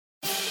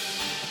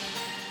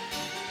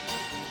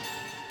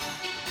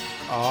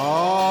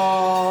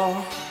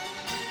Oh.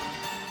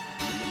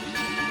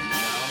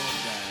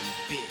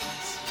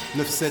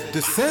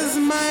 9-7-2-16,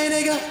 my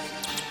nigga.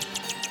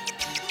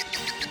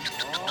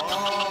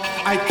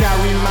 I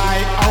carry my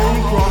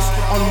own cross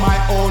on my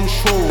own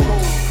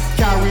shoulders.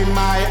 Carry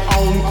my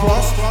own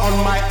cross on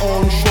my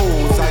own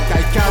shoulders.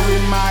 I carry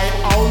my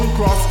own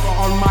cross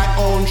on my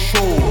own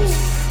shoulders.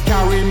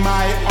 Carry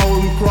my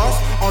own cross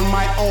on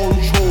my own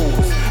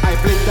shoulders. I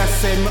play the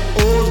same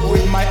old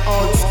with my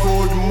old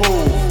school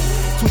move.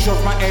 To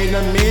shoot my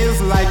enemies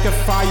like a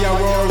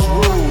fireworks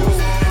ruse.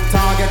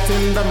 Target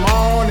in the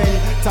morning,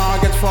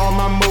 target for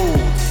my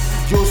mood.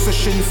 You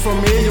searching for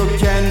me, you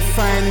can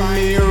find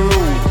me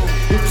rude.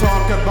 You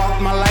talk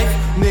about my life,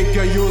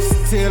 nigga, you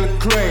still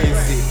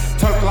crazy.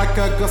 Talk like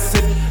a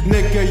gossip,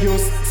 nigga, you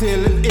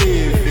still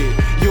heavy.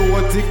 You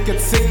addicted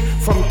sick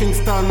from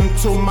Kingston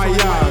to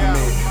Miami.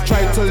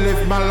 Try to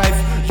live my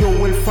life, you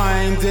will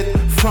find it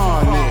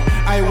funny.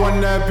 I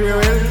wanna be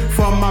real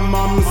for my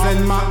moms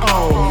and my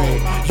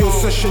homie. You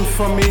searching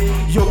for me,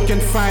 you can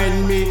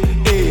find me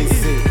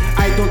easy.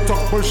 I don't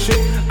talk bullshit,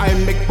 I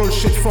make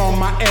bullshit for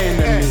my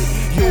enemy.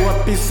 You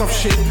a piece of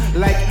shit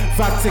like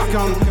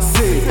Vatican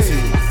City.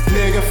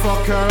 Nigga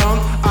fuck around,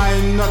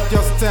 I'm not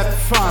your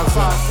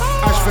stepfather.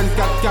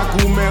 H24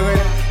 cagou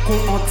mérite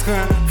qu'on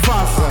entraîne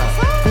face.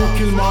 Pour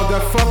qu'il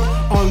motherfuck,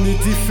 on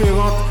est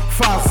différentes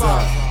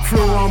faces.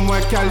 Flow en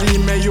moins quali,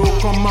 mais yo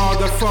comme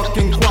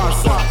motherfucking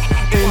croisse.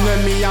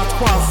 Ennemi à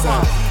 300,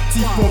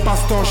 typon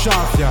passe ton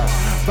chavia.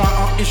 Va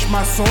en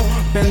Ishmason,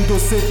 bendo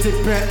c'était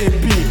pain et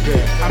pipe.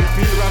 I'm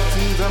pirate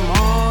in the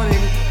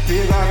morning,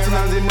 pirate in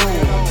the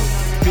moon.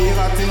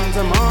 Pirate in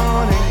the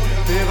morning,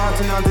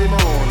 pirate in the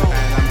moon.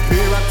 And I'm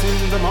pirate in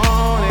the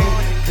morning,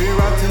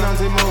 pirate in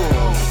the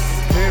moon.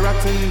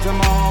 Pirate in the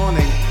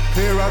morning,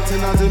 pirate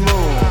in the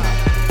moon.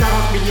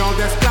 40 millions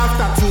d'esclaves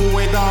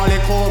tatoués dans les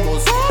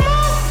chromosomes.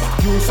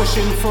 You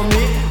searching for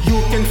me, you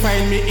can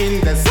find me in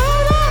the zone.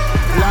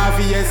 La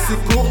vie est si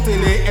courte et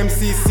les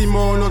MC si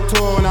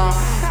monotones.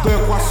 De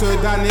quoi se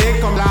damner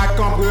comme la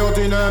cambrure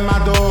d'une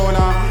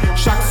Madonna.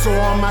 Chaque son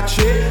en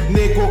matché,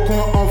 négo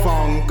qu'on en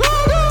vend.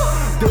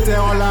 D'été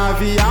en la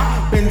via,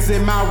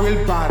 Benzema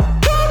will bat.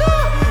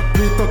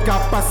 Plutôt qu'à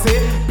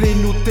passer, plus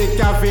nous t'es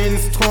Kevin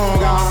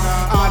Stronga.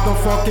 I don't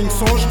fucking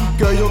songe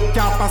que yo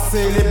qu'à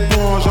passer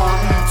l'éponge.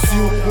 Si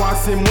ou quoi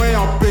c'est moi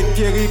en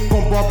péquéri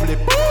qu'on bobe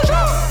l'éponge.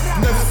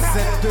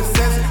 9-7-2-16,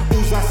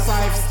 who's a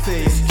safe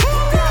stay.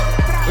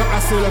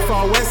 Remplacer le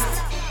Far West,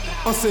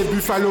 on sait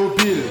Buffalo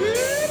Bill.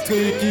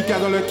 Tricky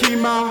dans le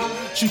Kima,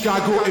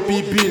 Chicago et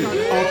puis Bill.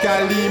 En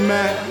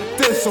Calimé,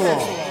 Tesson,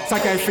 ça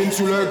caille fin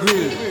sous le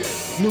grill.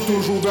 Nous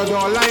toujours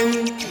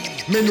borderline,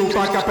 mais nous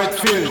pas capet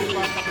de fil.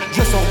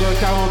 Je sors de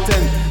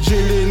quarantaine,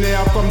 j'ai les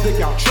nerfs comme des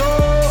cartes chauds.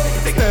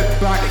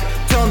 Step back,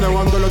 turn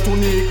around de le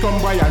tourner comme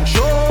Brian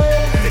Shaw.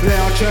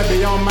 L'air chub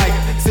et en mic,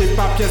 c'est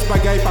pas pièce,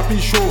 bagaille,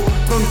 papi chaud.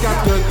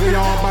 34 degrés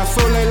en bas,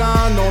 soleil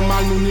là,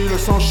 normal, nous ni le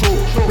sang chaud.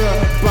 Le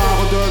bar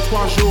de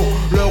 3 jours,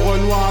 le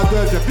Renoir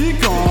devient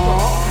piquant.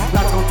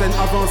 La trentaine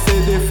avancée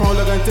défend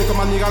le renté comme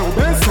Amiral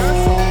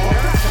Robinson.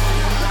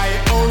 My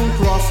own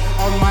cross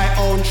on my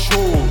own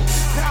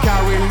shoulders.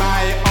 Carry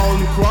my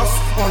own cross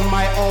on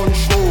my own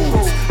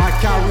shoulders. I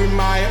carry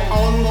my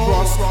own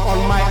cross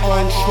on my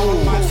own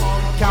shoulders.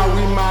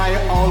 Carry my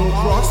own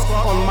cross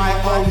on my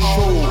own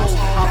shoulders.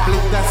 I play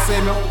the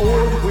same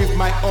old with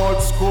my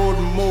old school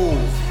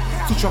move.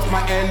 To chop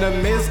my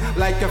enemies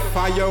like a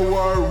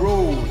firework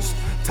rose.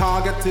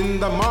 Target in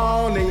the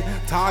morning,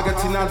 target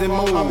in the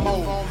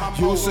moon.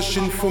 You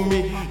searching for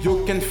me,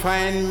 you can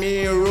find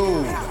me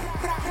rude.